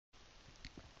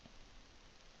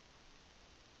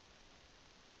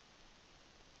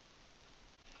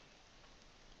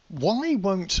Why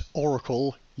won't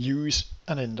Oracle use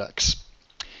an index?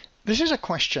 This is a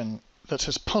question that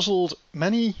has puzzled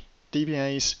many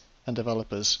DBAs and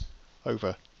developers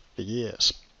over the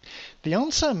years. The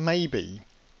answer may be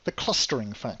the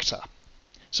clustering factor.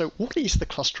 So what is the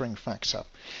clustering factor?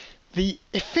 The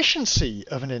efficiency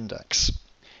of an index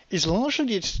is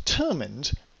largely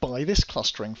determined by this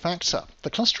clustering factor. The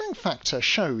clustering factor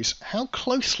shows how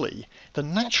closely the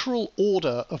natural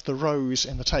order of the rows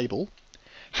in the table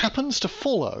happens to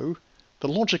follow the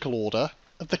logical order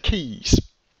of the keys.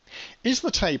 Is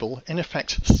the table in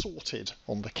effect sorted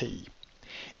on the key?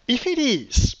 If it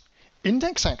is,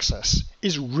 index access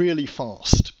is really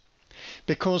fast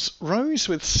because rows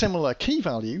with similar key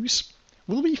values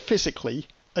will be physically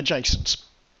adjacent.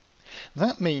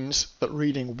 That means that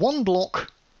reading one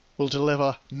block will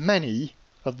deliver many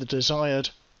of the desired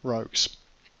rows.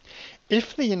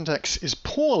 If the index is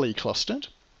poorly clustered,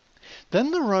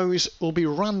 then the rows will be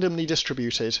randomly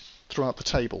distributed throughout the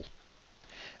table,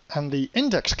 and the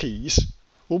index keys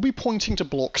will be pointing to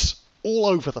blocks all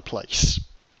over the place,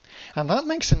 and that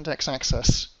makes index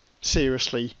access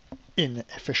seriously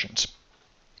inefficient.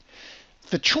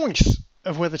 The choice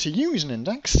of whether to use an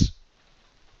index,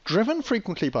 driven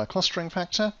frequently by a clustering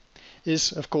factor,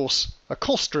 is of course a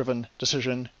cost-driven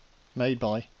decision made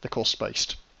by the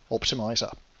cost-based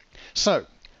optimizer. So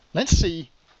let's see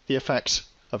the effect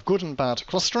of good and bad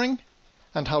clustering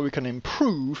and how we can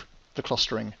improve the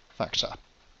clustering factor.